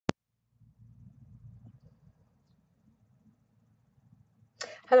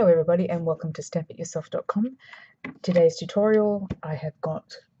Hello everybody and welcome to Stampityourself.com. Today's tutorial, I have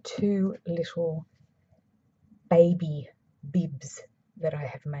got two little baby bibs that I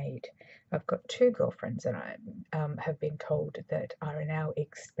have made. I've got two girlfriends that I have been told that are now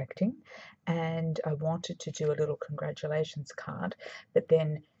expecting, and I wanted to do a little congratulations card, but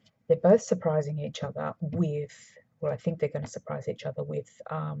then they're both surprising each other with, well, I think they're going to surprise each other with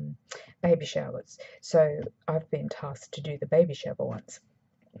baby showers. So I've been tasked to do the baby shower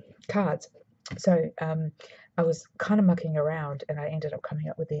cards. So I was kind of mucking around and I ended up coming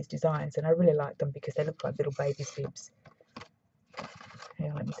up with these designs, and I really like them because they look like little baby's bibs.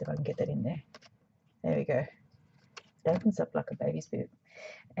 Hang on, let me see if I can get that in there. There we go. It opens up like a baby's bib.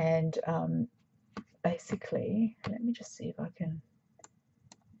 And basically, let me just see if I can...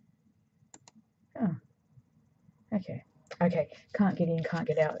 Oh, okay. Okay, can't get in, can't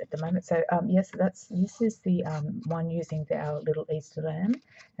get out at the moment. So yes, this is the one using our little Easter lamb,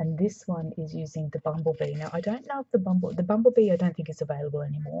 and this one is using the bumblebee. Now I don't know if the bumblebee I don't think is available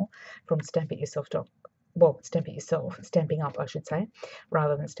anymore from Stampin'Up, I should say,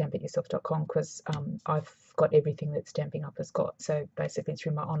 rather than Stampityourself.com, because I've got everything that Stampin'Up has got. So basically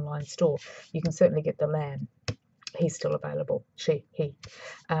through my online store, you can certainly get the lamb. He's still available. He.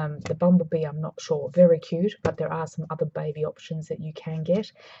 The bumblebee, I'm not sure. Very cute, but there are some other baby options that you can get.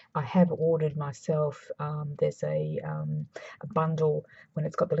 I have ordered myself. There's a bundle when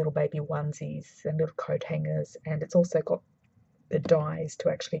it's got the little baby onesies and little coat hangers, and it's also got the dies to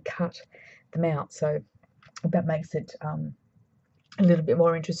actually cut them out. So that makes it a little bit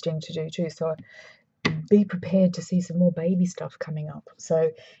more interesting to do too. So be prepared to see some more baby stuff coming up.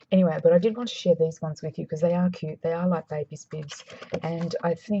 So anyway, but I did want to share these ones with you because they are cute. They are like baby's bibs, and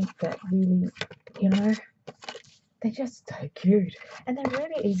I think that really, you know, they're just so cute, and they're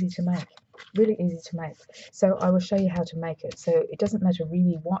really easy to make. Really easy to make. So I will show you how to make it. So it doesn't matter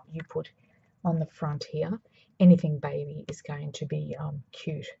really what you put on the front here. Anything baby is going to be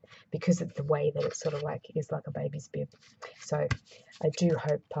cute because of the way that it's sort of like is like a baby's bib. So I do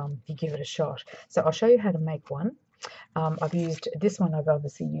hope you give it a shot. So I'll show you how to make one. I've used this one. I've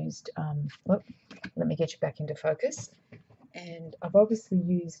obviously used. Well, let me get you back into focus. And I've obviously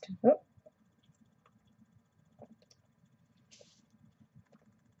used. Oh,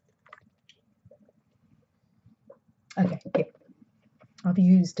 okay, yeah. I've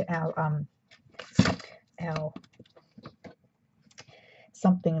used our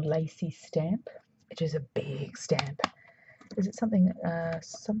something lacy stamp, which is a big stamp. Is it something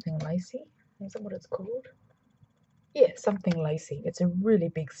lacy? Is that what it's called? Yeah, something lacy. It's a really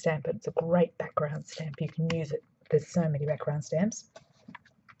big stamp, and it's a great background stamp. You can use it. There's so many background stamps.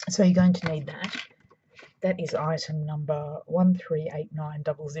 So you're going to need that. That is item number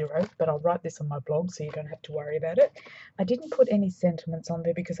 138900, but I'll write this on my blog so you don't have to worry about it. I didn't put any sentiments on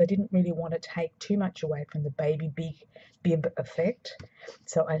there because I didn't really want to take too much away from the baby bib effect.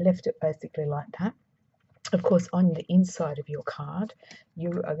 So I left it basically like that. Of course, on the inside of your card,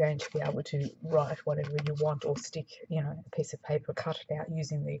 you are going to be able to write whatever you want, or stick, you know, a piece of paper, cut it out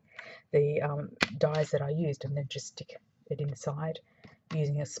using the dies that I used, and then just stick it inside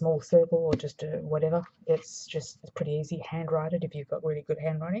using a small circle or just whatever. It's pretty easy. Handwrite it if you've got really good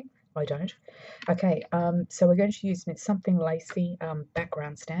handwriting. I don't. Okay, so we're going to use something lacy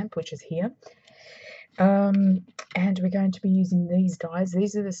background stamp, which is here. And we're going to be using these dies.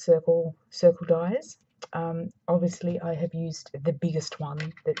 These are the circle dies. Obviously I have used the biggest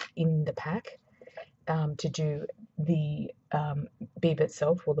one that's in the pack to do the bib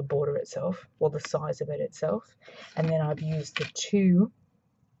itself, or the border itself, or the size of it itself, and then I've used the two.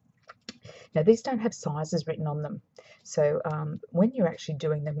 Now these don't have sizes written on them, so when you're actually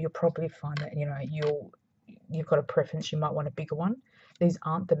doing them, you'll probably find that, you know, you've got a preference. You might want a bigger one. These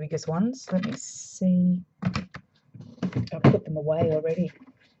aren't the biggest ones. Let me see. I've put them away already.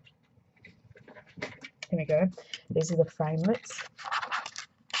 Here we go. These are the framelits.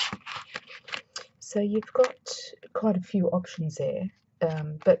 So you've got quite a few options there,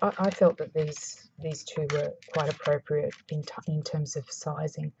 but I felt that these two were quite appropriate in terms of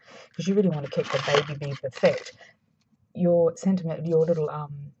sizing, because you really want to keep the baby bib effect. Your little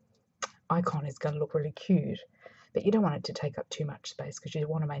icon is going to look really cute, but you don't want it to take up too much space because you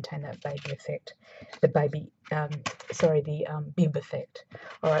want to maintain that baby effect, the bib effect.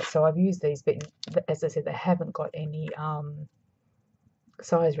 All right, so I've used these, but as I said, they haven't got any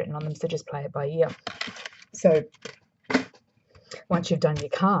size written on them, so just play it by ear. So once you've done your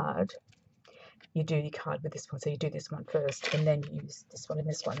card, you do your card with this one. So you do this one first, and then you use this one and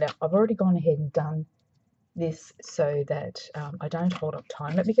this one. Now I've already gone ahead and done this so that I don't hold up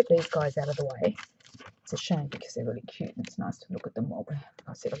time. Let me get these guys out of the way It's a shame because they're really cute and it's nice to look at them while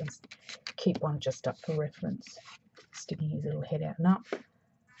I'll see if I can keep one just up for reference. Sticking his little head out and up.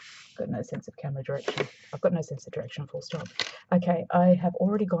 Got no sense of camera direction. I've got no sense of direction, full stop. Okay, I have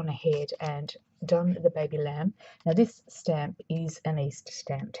already gone ahead and done the baby lamb. Now this stamp is an Easter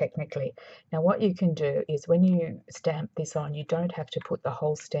stamp technically. Now what you can do is when you stamp this on, you don't have to put the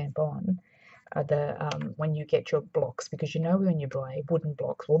whole stamp on when you get your blocks, because you know when you buy wooden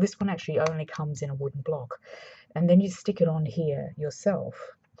blocks, well this one actually only comes in a wooden block, and then you stick it on here yourself.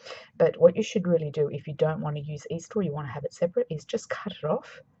 But what you should really do if you don't want to use Easter or you want to have it separate is just cut it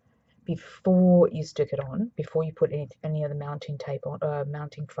off before you stick it on, before you put any of the mounting tape on,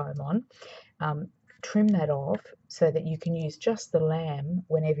 mounting foam on. Trim that off so that you can use just the lamb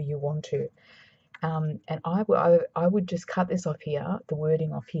whenever you want to. And I would just cut this off here, the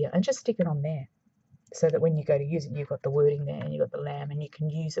wording off here, and just stick it on there, so that when you go to use it, you've got the wording there and you've got the lamb and you can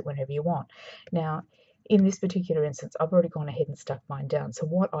use it whenever you want. Now, in this particular instance, I've already gone ahead and stuck mine down. So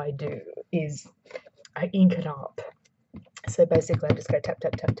what I do is I ink it up. So basically I just go tap,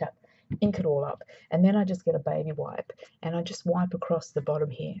 tap, tap, tap, ink it all up, and then I just get a baby wipe and I just wipe across the bottom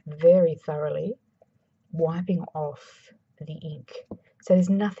here very thoroughly, wiping off the ink. So there's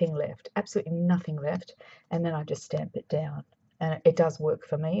nothing left, absolutely nothing left, and then I just stamp it down. And it does work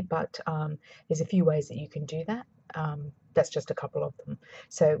for me, but there's a few ways that you can do that. That's just a couple of them.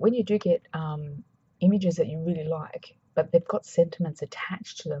 So when you do get images that you really like, but they've got sentiments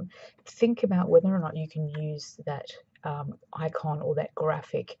attached to them, think about whether or not you can use that icon or that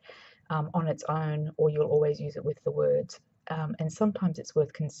graphic on its own, or you'll always use it with the words. And sometimes it's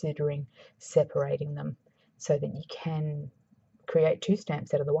worth considering separating them so that you can create two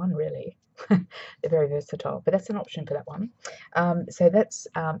stamps out of the one, really. They're very versatile, but that's an option for that one. So that's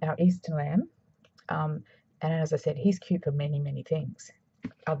our Easter lamb. And as I said, he's cute for many, many things,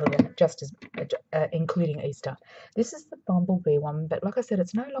 other than just as including Easter. This is the bumblebee one, but like I said,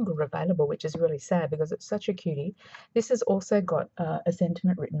 it's no longer available, which is really sad because it's such a cutie. This has also got a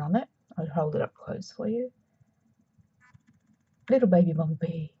sentiment written on it. I'll hold it up close for you. Little baby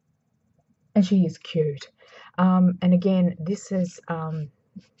bumblebee, and she is cute. And again, this has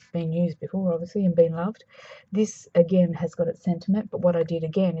been used before, obviously, and been loved. This again has got its sentiment, but what I did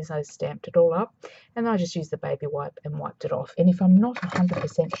again is I stamped it all up and I just used the baby wipe and wiped it off. And if I'm not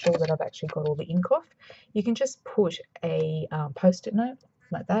 100% sure that I've actually got all the ink off, you can just put a post-it note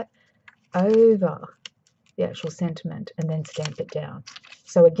like that over the actual sentiment and then stamp it down.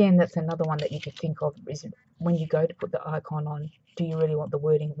 So again, that's another one that you could think of, is when you go to put the icon on, do you really want the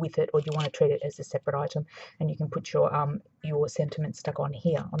wording with it, or do you want to treat it as a separate item? And you can put your sentiment stuck on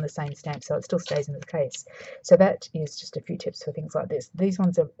here on the same stamp, so it still stays in the case. So that is just a few tips for things like this. These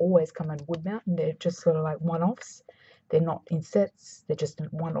ones have always come in wood mount, and they're just sort of like one-offs. They're not in sets, they're just a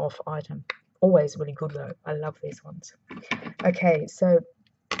one-off item. Always really good though. I love these ones. Okay, so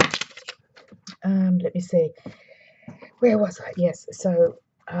let me see. Where was I? Yes, so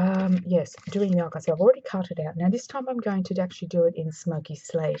yes, doing the icon. So I've already cut it out. Now this time I'm going to actually do it in Smoky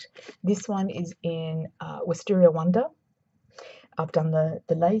Slate. This one is in Wisteria Wonder. I've done the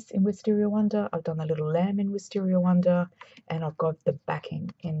lace in Wisteria Wonder. I've done the little lamb in Wisteria Wonder, and I've got the backing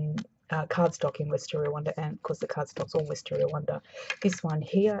in cardstock in Wisteria Wonder, and of course the cardstock's all Wisteria Wonder. This one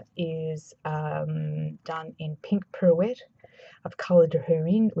here is done in Pink Pirouette. I've coloured her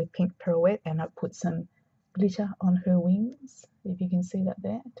in with Pink Pirouette, and I've put some glitter on her wings, if you can see that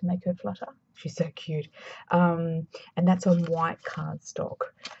there, to make her flutter. She's so cute. And that's on white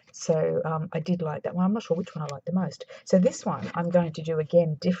cardstock. So I did like that one. I'm not sure which one I like the most. So this one I'm going to do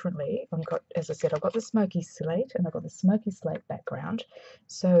again differently. I've got, as I said, I've got the Smoky Slate and I've got the Smoky Slate background.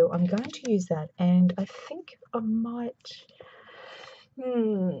 So I'm going to use that, and I think I might...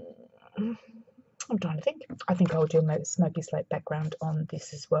 I'm trying to think. I think I'll do a Smoky Slate background on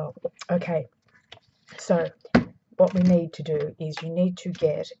this as well. Okay, so what we need to do is you need to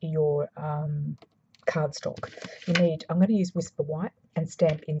get your cardstock. You need, I'm going to use Whisper White and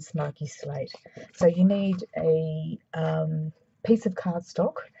stamp in Smoky Slate. So you need a piece of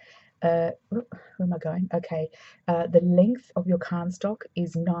cardstock. Where am I going? Okay, the length of your cardstock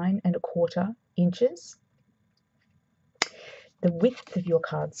is 9 1/4 inches. The width of your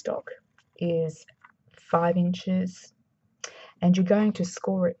cardstock is 5 inches, and you're going to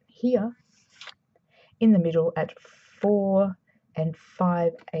score it here in the middle at 4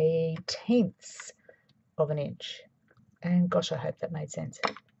 5/18 of an inch. And gosh, I hope that made sense,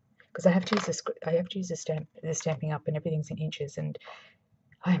 because I have to use this. I have to use the Stampin' Up, and everything's in inches, and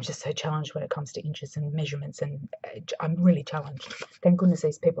I am just so challenged when it comes to inches and measurements, and I'm really challenged. Thank goodness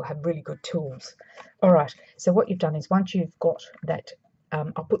these people have really good tools. All right, so what you've done is, once you've got that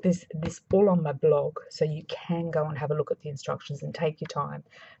I'll put this all on my blog, so you can go and have a look at the instructions and take your time.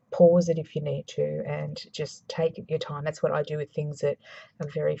 Pause it if you need to, and just take your time. That's what I do with things that are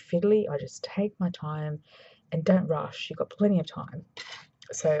very fiddly. I just take my time and don't rush. You've got plenty of time.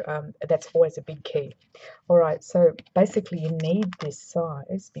 So that's always a big key. All right, so basically you need this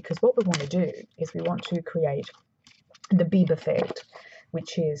size, because what we want to do is we want to create the bib effect,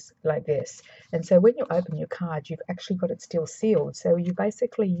 which is like this. And so when you open your card, you've actually got it still sealed. So you're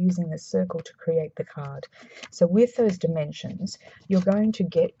basically using the circle to create the card. So with those dimensions, you're going to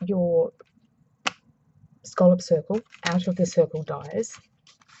get your scallop circle out of the circle dies.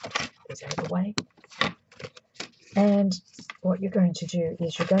 These out of the way. And what you're going to do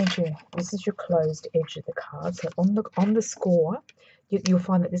is this is your closed edge of the card. So on the score, you'll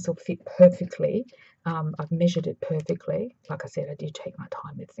find that this will fit perfectly. I've measured it perfectly. Like I said, I do take my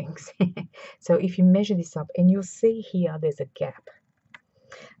time with things. So if you measure this up, and you'll see here there's a gap.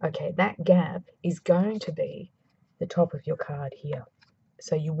 Okay, that gap is going to be the top of your card here.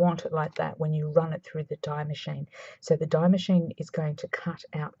 So you want it like that when you run it through the die machine. So the die machine is going to cut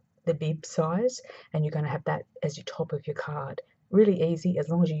out the bib size, and you're going to have that as your top of your card. Really easy, as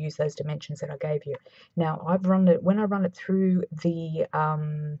long as you use those dimensions that I gave you. Now I've run it, when I run it through the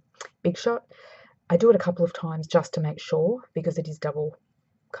Big Shot, I do it a couple of times just to make sure, because it is double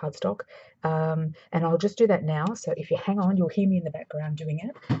cardstock. And I'll just do that now. So if you hang on, you'll hear me in the background doing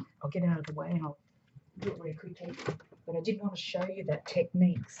it. I'll get out of the way and I'll do it really quickly. But I did want to show you that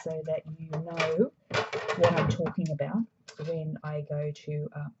technique so that you know what I'm talking about when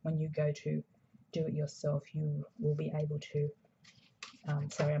you go to do it yourself. You will be able to.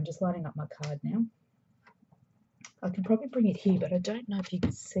 Sorry, I'm just lining up my card now. I can probably bring it here, but I don't know if you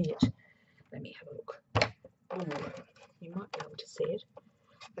can see it. Let me have a look. Ooh, you might be able to see it.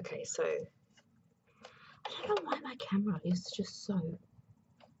 Okay, so I don't know why my camera is just so.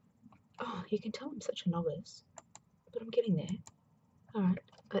 Oh, you can tell I'm such a novice, but I'm getting there. All right,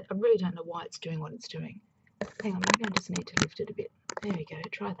 but I really don't know why it's doing what it's doing. Hang on, maybe I just need to lift it a bit. There we go,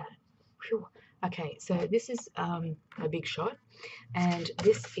 try that. Whew. Okay, so this is a Big Shot, and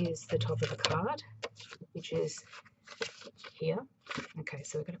this is the top of the card, which is here. Okay,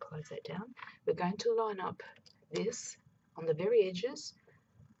 so we're going to close that down. We're going to line up this on the very edges,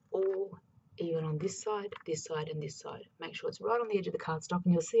 or even on this side, and this side. Make sure it's right on the edge of the cardstock,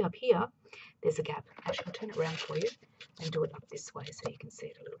 and you'll see up here, there's a gap. Actually, I'll turn it around for you and do it up this way so you can see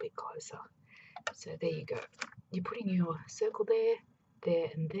it a little bit closer. So there you go. You're putting your circle there, there,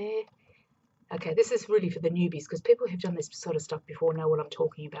 and there. Okay, this is really for the newbies, because people who've done this sort of stuff before know what I'm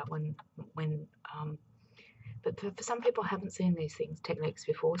talking about but for some people, I haven't seen these techniques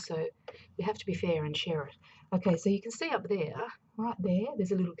before, so we have to be fair and share it. Okay, so you can see up there, right there,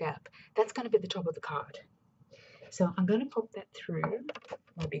 there's a little gap. That's going to be the top of the card. So I'm going to pop that through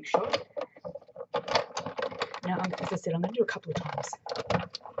my Big Shot. Now, as I said, I'm going to do a couple of times,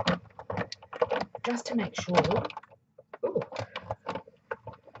 just to make sure. Ooh.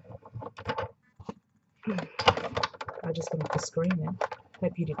 I just went off the screen then.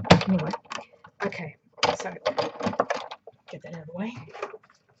 Hope you didn't. Anyway, okay, so get that out of the way.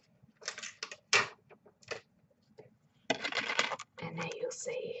 And there you'll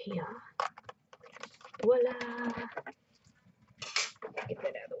see here. Voila! Get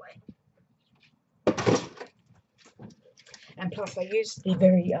that out of the way. And plus I used the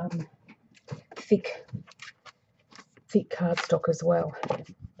very thick cardstock as well.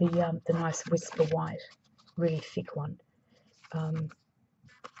 The nice Whisper White, really thick one.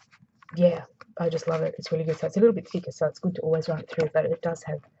 Yeah, I just love it. It's really good. So it's a little bit thicker, so it's good to always run it through, but it does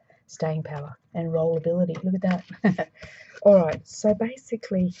have staying power and rollability. Look at that. All right, so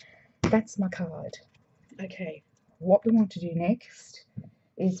basically that's my card. Okay, what we want to do next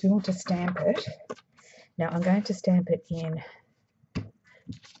is we want to stamp it. Now I'm going to stamp it in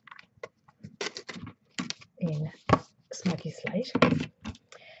Smoky Slate.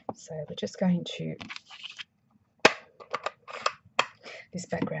 So we're just going to, this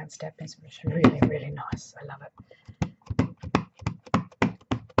background stamp is really, really nice. I love it.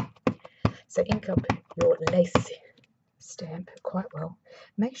 So ink up your lace stamp quite well.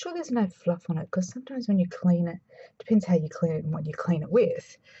 Make sure there's no fluff on it, because sometimes when you clean it, depends how you clean it and what you clean it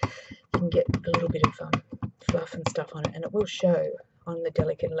with, you can get a little bit of fluff and stuff on it, and it will show on the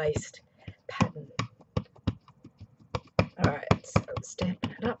delicate laced pattern. Alright, so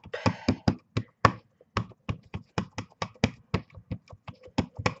stamping it up.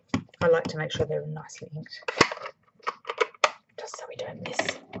 I like to make sure they're nicely inked, just so we don't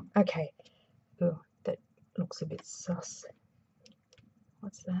miss. Okay. Oh, that looks a bit sus.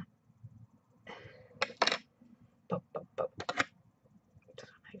 What's that? Bop, bop, bop.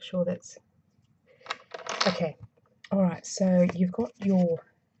 make sure that's okay. Alright, so you've got your,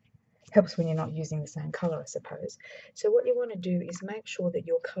 helps when you're not using the same colour, I suppose. So what you want to do is make sure that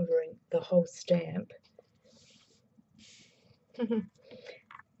you're covering the whole stamp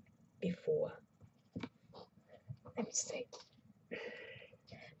before. Let me see.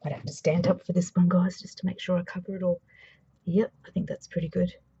 Might have to stand up for this one, guys, just to make sure I cover it all. Yep, I think that's pretty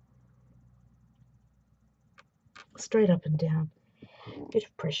good. Straight up and down. Bit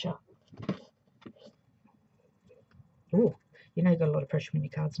of pressure. Oh, you know you got a lot of pressure when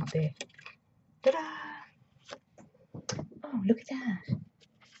your card's not there. Ta-da! Oh, look at that. Isn't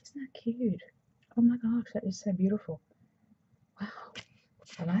that cute? Oh my gosh, that is so beautiful. Wow.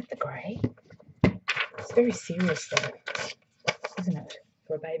 I like the grey. It's very serious though, isn't it,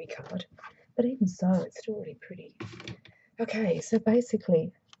 for a baby card? But even so, it's still really pretty. Okay, so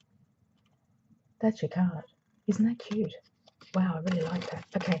basically, that's your card. Isn't that cute? Wow, I really like that.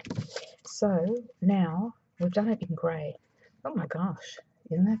 Okay, so now we've done it in grey. Oh my gosh,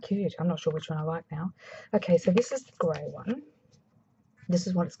 isn't that cute? I'm not sure which one I like now. Okay, so this is the grey one. This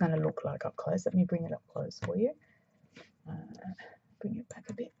is what it's going to look like up close. Let me bring it up close for you. Bring it back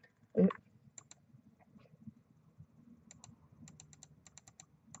a bit. Ooh.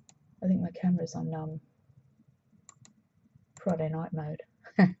 I think my camera's on Friday night mode.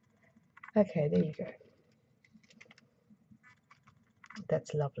 Okay, there you go.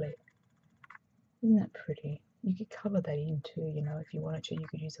 That's lovely. Isn't that pretty? You could colour that in too, you know, if you wanted to. You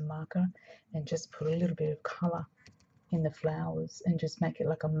could use a marker and just put a little bit of colour in the flowers and just make it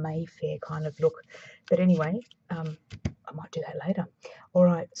like a Mayfair kind of look. But anyway, I might do that later. All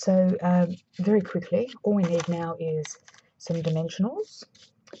right, so very quickly, all we need now is some dimensionals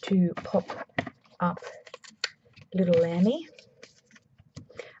to pop up little Lammy.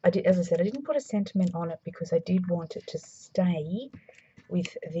 As I said, I didn't put a sentiment on it because I did want it to stay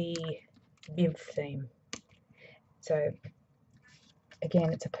with the Biv theme. So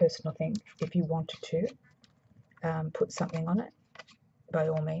again, it's a personal thing. If you wanted to put something on it, by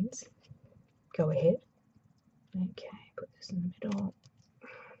all means, go ahead. Okay, put this in the middle.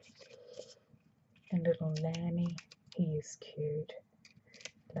 And little Lammy, he is cute.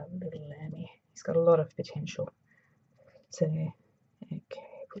 Love little Lammy. He's got a lot of potential. So,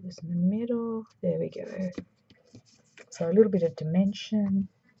 okay, put this in the middle. There we go. So a little bit of dimension,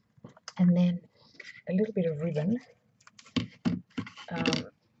 and then a little bit of ribbon. I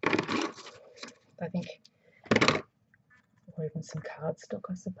think, or even some cardstock,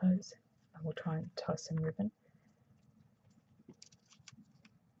 I suppose. I will try and tie some ribbon.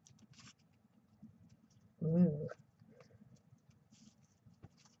 Ooh.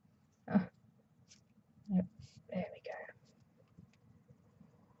 Oh. Yep, there we go.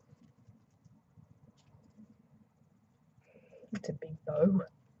 It's a big bow.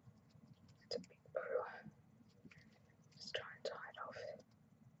 It's a big bow. Just try and tie it off.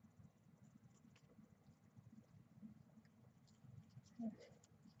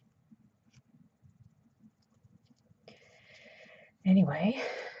 Anyway,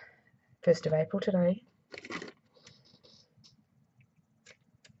 1st of April today.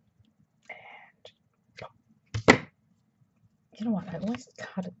 And you know what? I always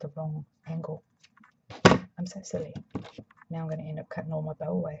cut at the wrong angle. I'm so silly. Now I'm going to end up cutting all my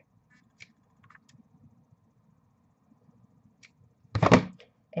bow away.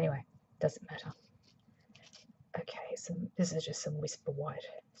 Anyway, doesn't matter. Okay, so this is just some Whisper White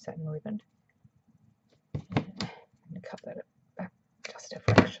satin ribbon. I'm going to cut that back just a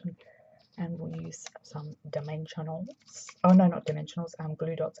fraction. And we'll use some dimensionals. Oh no, not dimensionals,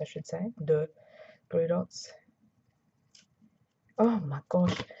 glue dots I should say. The glue dots. Oh my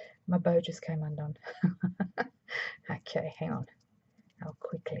gosh, my bow just came undone. Okay, hang on. I'll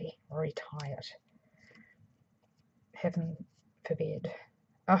quickly retie it. Heaven forbid.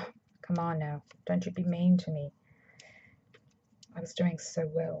 Oh, come on now. Don't you be mean to me. I was doing so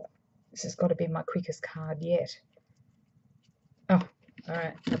well. This has got to be my quickest card yet. Oh,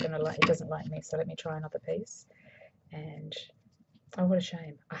 alright. It doesn't like me, so let me try another piece. And oh, what a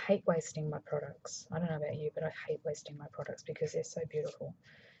shame. I hate wasting my products. I don't know about you, but I hate wasting my products because they're so beautiful.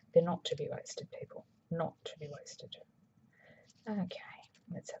 They're not to be wasted, people. Not to be wasted. Okay,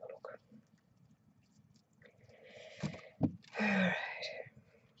 let's have a look. Alright.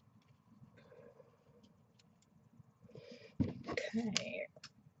 Okay.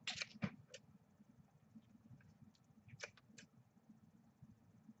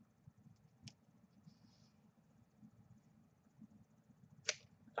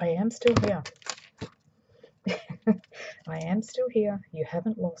 I am still here. I am still here. You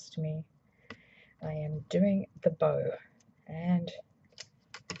haven't lost me. I am doing the bow. And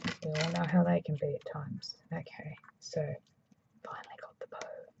We all know how they can be at times. Okay, so finally got the bow.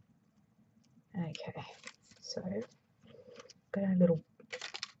 Okay, so got our little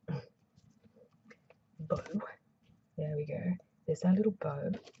bow. There we go. There's our little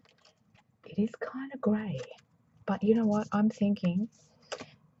bow. It is kind of grey, but you know what? I'm thinking,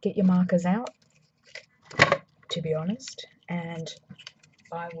 get your markers out, to be honest, and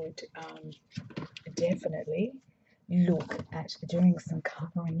I would definitely look at doing some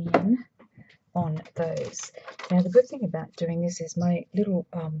colouring in on those. Now the good thing about doing this is my little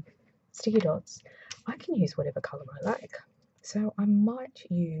sticky dots, I can use whatever colour I like. So I might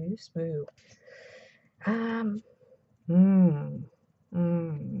use, I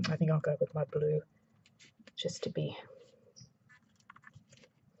think I'll go with my blue, just to be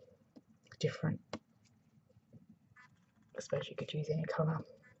different. I suppose you could use any colour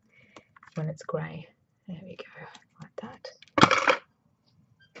when it's grey. There we go, like that.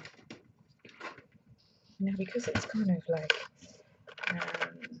 Now because it's kind of like,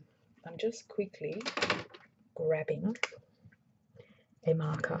 I'm just quickly grabbing a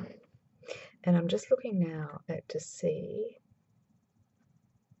marker, and I'm just looking now to see,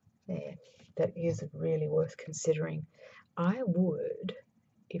 there, that is really worth considering. I would,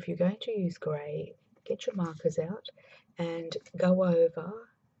 if you're going to use grey, get your markers out and go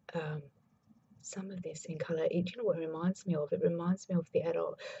over some of this in colour. Do you know what it reminds me of? It reminds me of the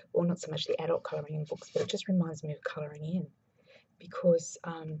adult, well, not so much the adult colouring in books, but it just reminds me of colouring in, because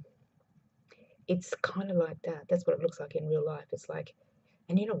it's kind of like that. That's what it looks like in real life. It's like,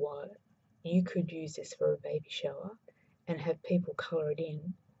 and you know what? You could use this for a baby shower and have people colour it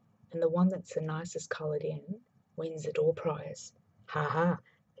in, and the one that's the nicest coloured in wins the door prize. Ha,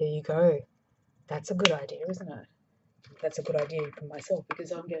 there you go. That's a good idea, isn't it? That's a good idea for myself,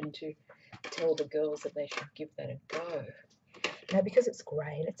 because I'm going to tell the girls that they should give that a go. Now, because it's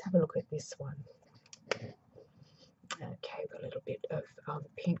grey, let's have a look at this one. Okay, we've got a little bit of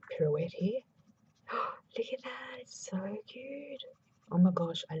pink pirouette here. Look at that, it's so cute. Oh my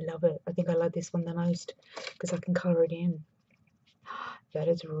gosh, I love it. I think I love this one the most because I can colour it in. That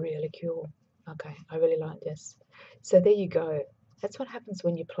is really cool. Okay, I really like this. So there you go. That's what happens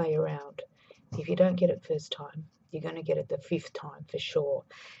when you play around. If you don't get it first time, you're going to get it the 5th time for sure.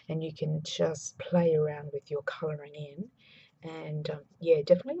 And you can just play around with your colouring in. And yeah,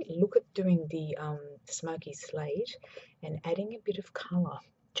 definitely look at doing the smoky slate and adding a bit of colour.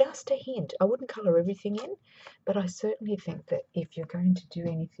 Just a hint. I wouldn't colour everything in, but I certainly think that if you're going to do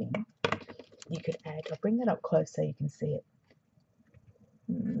anything, you could add. I'll bring that up close so you can see it.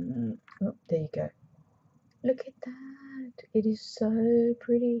 Oh, there you go. Look at that. It is so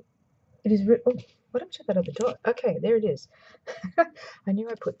pretty. It is. Oh, why don't I check that other dot? Okay, there it is. I knew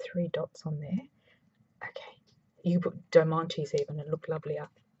I put 3 dots on there. Okay. You put diamantes even and look lovelier.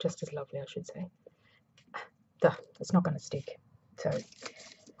 Just as lovely, I should say. It's not going to stick. So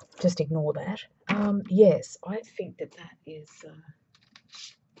just ignore that. Yes, I think that is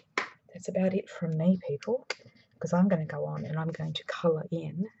that's about it from me, people, because I'm going to go on and I'm going to colour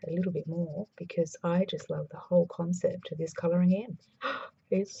in a little bit more, because I just love the whole concept of this colouring in.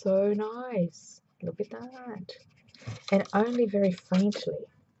 It's so nice. Look at that. And only very faintly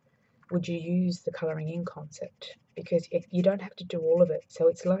would you use the colouring in concept, because you don't have to do all of it. So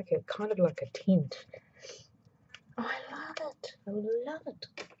it's like a kind of like a tint. I love it. I love it.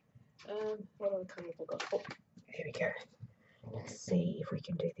 What other colour have I got? Oh, here we go. Let's see if we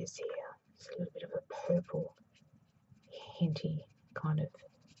can do this here. It's a little bit of a purple, hinty kind of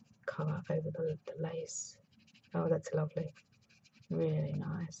colour over the lace. Oh, that's lovely. Really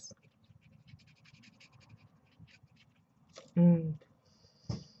nice.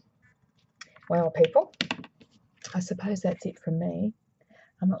 Well, people, I suppose that's it from me.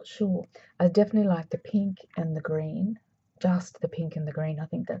 I'm not sure. I definitely like the pink and the green. Just the pink and the green. I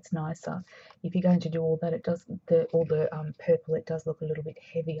think that's nicer. If you're going to do all that, it does all the purple. It does look a little bit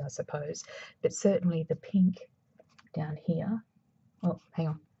heavy, I suppose. But certainly the pink down here. Oh, hang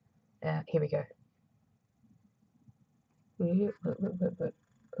on. Here we go.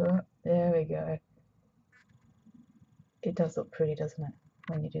 There we go. It does look pretty, doesn't it,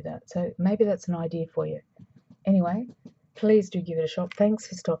 when you do that? So maybe that's an idea for you. Anyway, please do give it a shot. Thanks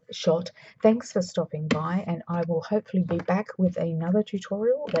for stopping by, and I will hopefully be back with another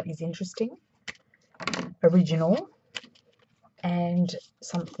tutorial that is interesting, original, and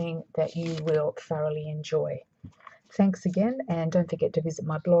something that you will thoroughly enjoy. Thanks again, and don't forget to visit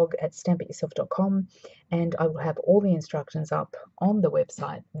my blog at stampityourself.com, and I will have all the instructions up on the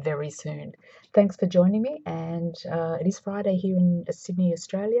website very soon. Thanks for joining me, and it is Friday here in Sydney,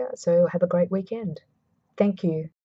 Australia, so have a great weekend. Thank you.